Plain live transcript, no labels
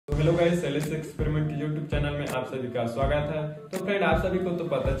Hello guys, Shailesh experiment YouTube channel में आप सभी का स्वागत है। तो फ्रेंड, आप सभी को तो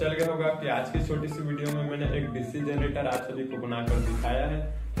पता चल गया होगा कि आज की छोटी सी वीडियो में मैंने एक डीसी जनरेटर आप सभी को बनाकर दिखाया है।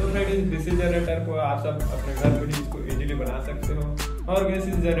 तो फ्रेंड, इस डीसी जनरेटर को आप सब अपने घर में ही इसको इजीली बना सकते हो और इस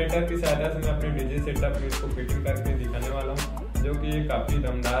जनरेटर की सहायता से मैं अपने डीजे सेटअप में इसको फिटिंग करके दिखाने वाला हूँ, जो कि ये काफी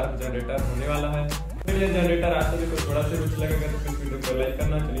दमदार जनरेटर होने वाला है। फिर ये जनरेटर आप सभी को थोड़ा सा रुचि लगेगा तो इस वीडियो को लाइक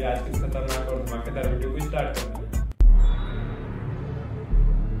करना। चलिए आज की खतरनाक और धमाकेदार वीडियो को स्टार्ट करते हैं।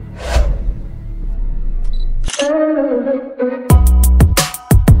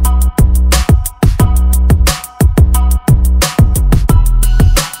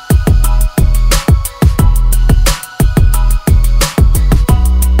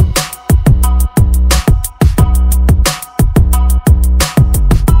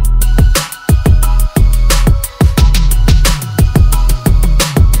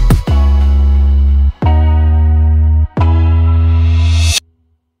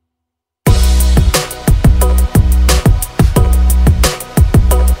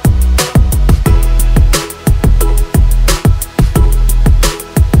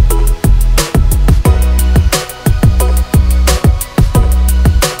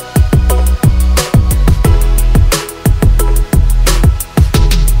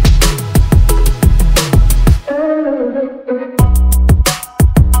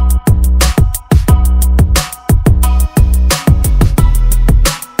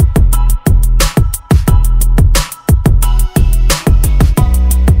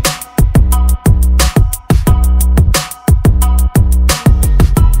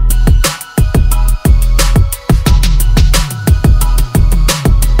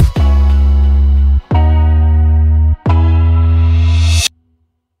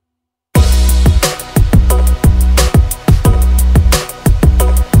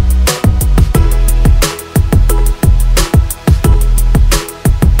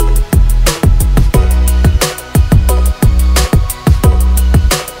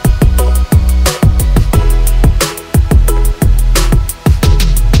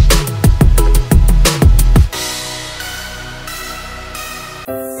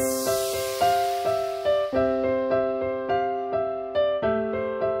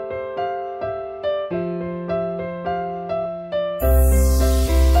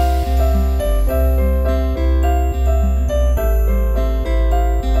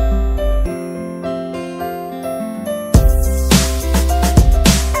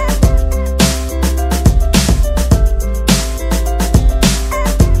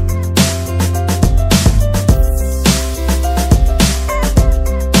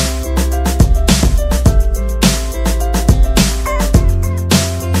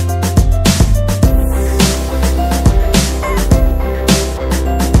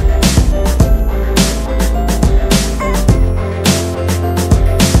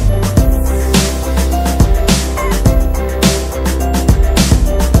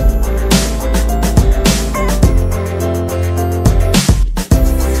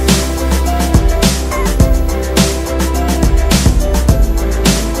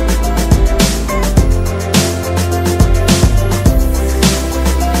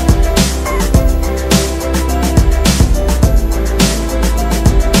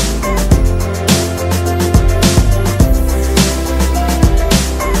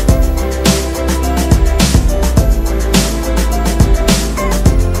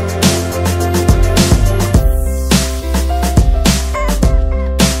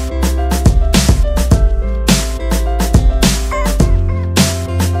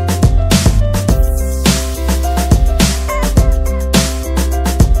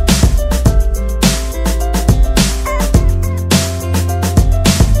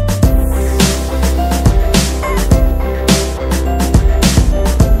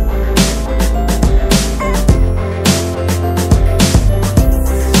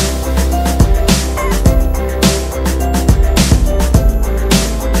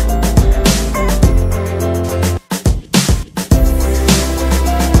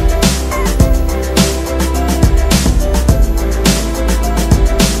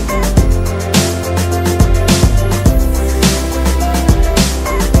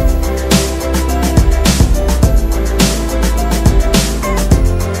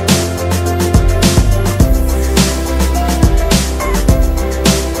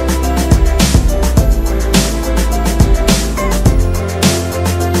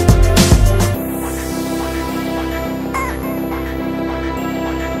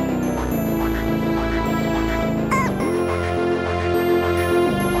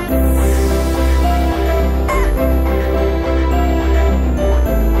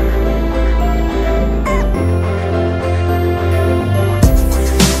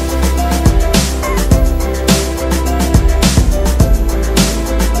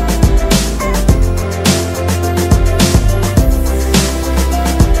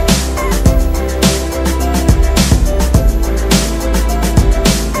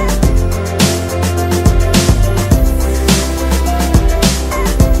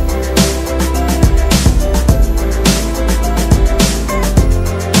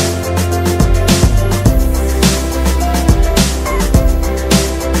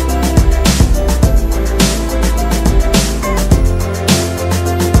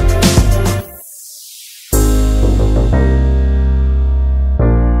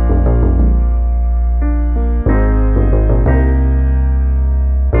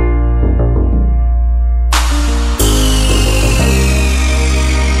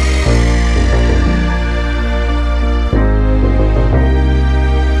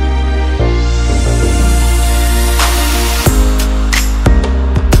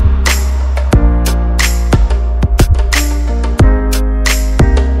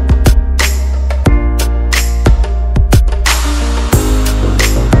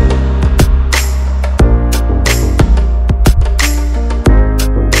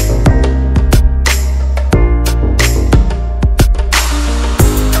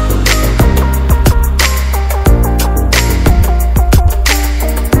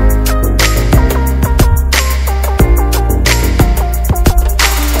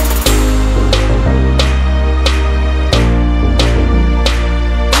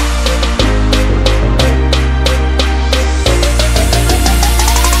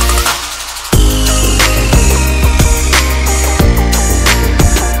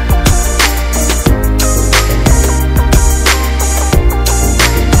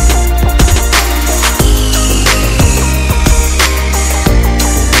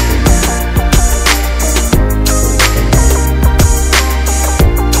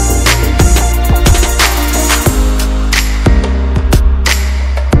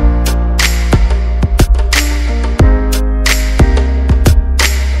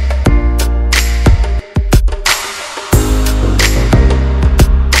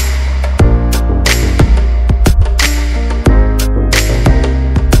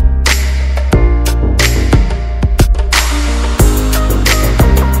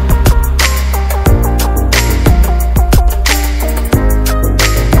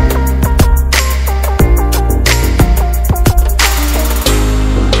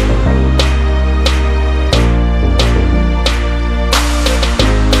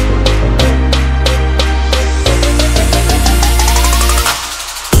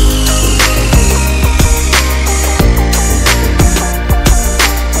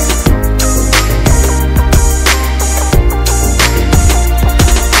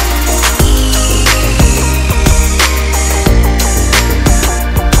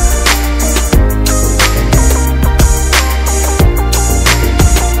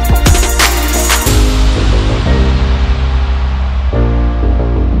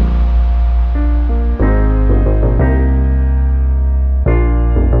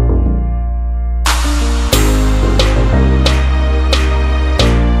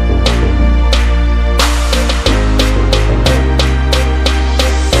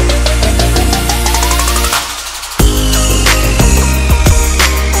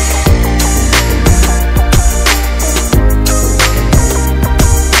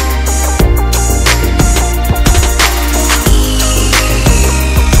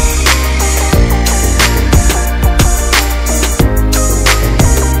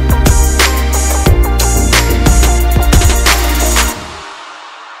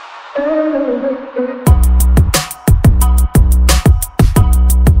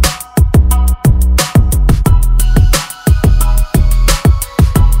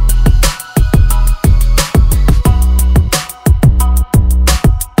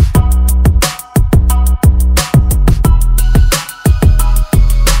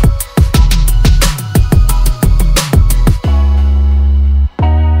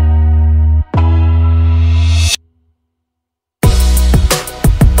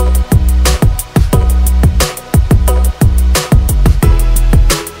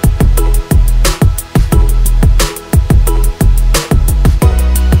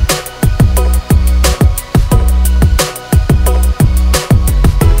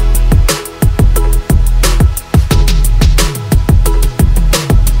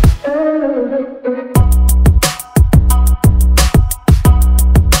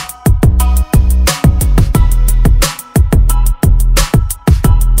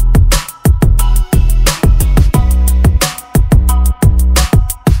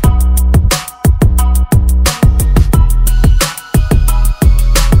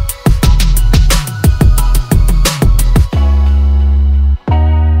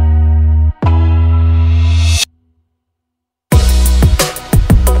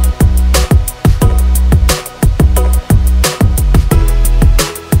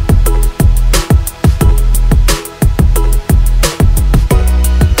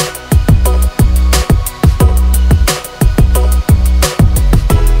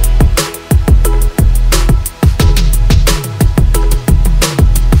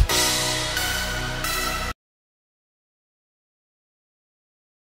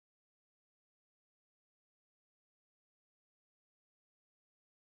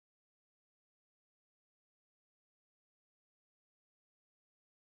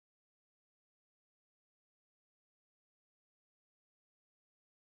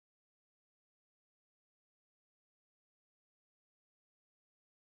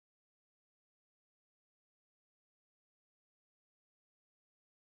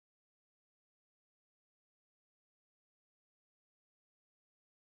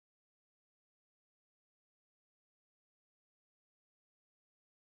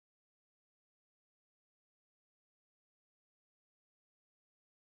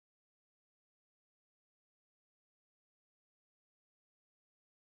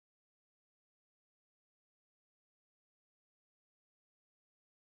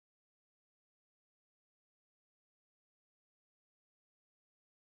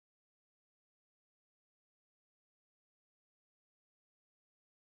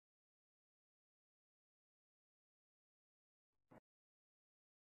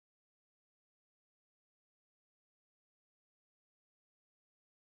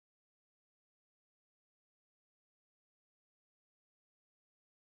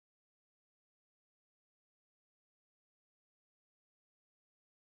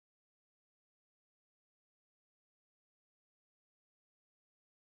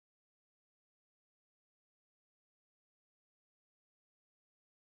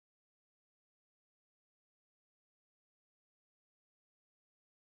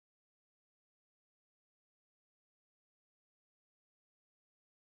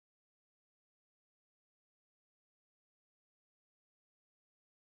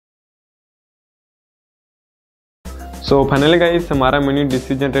 सो फाइनली गाइस हमारा मिनी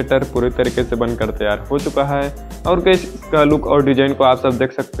डीसी जनरेटर पूरी तरीके से बनकर तैयार हो चुका है। और गाइस इसका लुक और डिजाइन को आप सब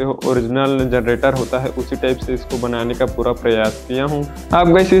देख सकते हो, ओरिजिनल जनरेटर होता है उसी टाइप से इसको बनाने का पूरा प्रयास किया हूँ।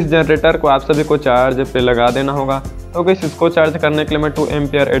 अब गाइस इस जनरेटर को आप सभी को चार्ज पे लगा देना होगा। तो गाइस इसको चार्ज करने के लिए मैं 2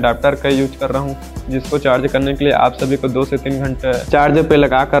 एम्पियर एडाप्टर का यूज कर रहा हूँ, जिसको चार्ज करने के लिए आप सभी को 2 से 3 घंटे चार्ज पे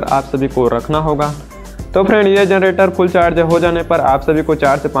लगाकर आप सभी को रखना होगा। तो फ्रेंड ये जनरेटर फुल चार्ज हो जाने पर आप सभी को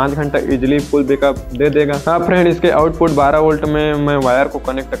 4 से 5 घंटा इजीली फुल बैकअप दे देगा। हाँ फ्रेंड, इसके आउटपुट 12 वोल्ट में मैं वायर को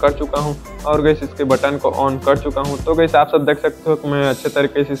कनेक्ट कर चुका हूँ और गैस इसके बटन को ऑन कर चुका हूँ। तो गैस आप सब देख सकते हो कि मैं अच्छे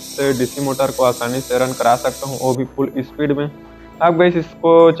तरीके से इससे डीसी मोटर को आसानी से रन करा सकता हूँ, वो भी फुल स्पीड में। आप गैस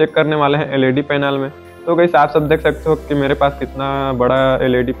इसको चेक करने वाले हैं एलईडी पैनल में। तो गैस आप सब देख सकते हो कि मेरे पास कितना बड़ा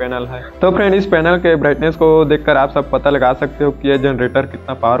एलईडी पैनल है। तो फ्रेंड इस पैनल के ब्राइटनेस को देखकर आप सब पता लगा सकते हो कि यह जनरेटर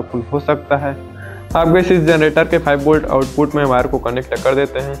कितना पावरफुल हो सकता है। आप गैस इस जनरेटर के 5 वोल्ट आउटपुट में वायर को कनेक्ट कर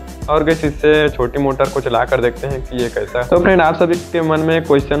देते हैं और गैस इससे छोटी मोटर को चला कर देखते हैं कि ये कैसा है। तो फ्रेंड आप सभी के मन में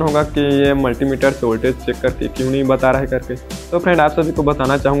क्वेश्चन होगा कि ये मल्टीमीटर से वोल्टेज चेक करके क्यों नहीं बता रहा है करके। तो फ्रेंड आप सभी को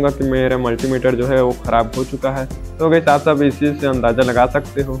बताना चाहूँगा कि मेरा मल्टीमीटर जो है वो ख़राब हो चुका है। तो गैस आप सब इसी से अंदाज़ा लगा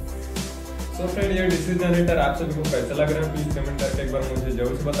सकते हो। तो फ्रेंड ये डीसी जनरेटर आप सभी को कैसा लग रहा है प्लीज कमेंट करके एक बार मुझे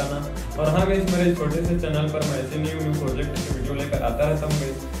जरूर से बताना। और हाँ गाइस मेरे छोटे से चैनल पर मैं ऐसे न्यू प्रोजेक्ट के वीडियो लेकर आता रहता हूँ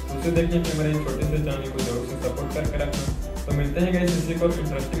गाइस, उसे देखने के मेरे छोटे से चैनल को जरूर से सपोर्ट करके रखना। तो मिलते हैं गाइस इसी को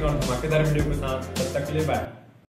इंटरेस्टिंग और धमाकेदार वीडियो के साथ, तब तक के लिए बाय।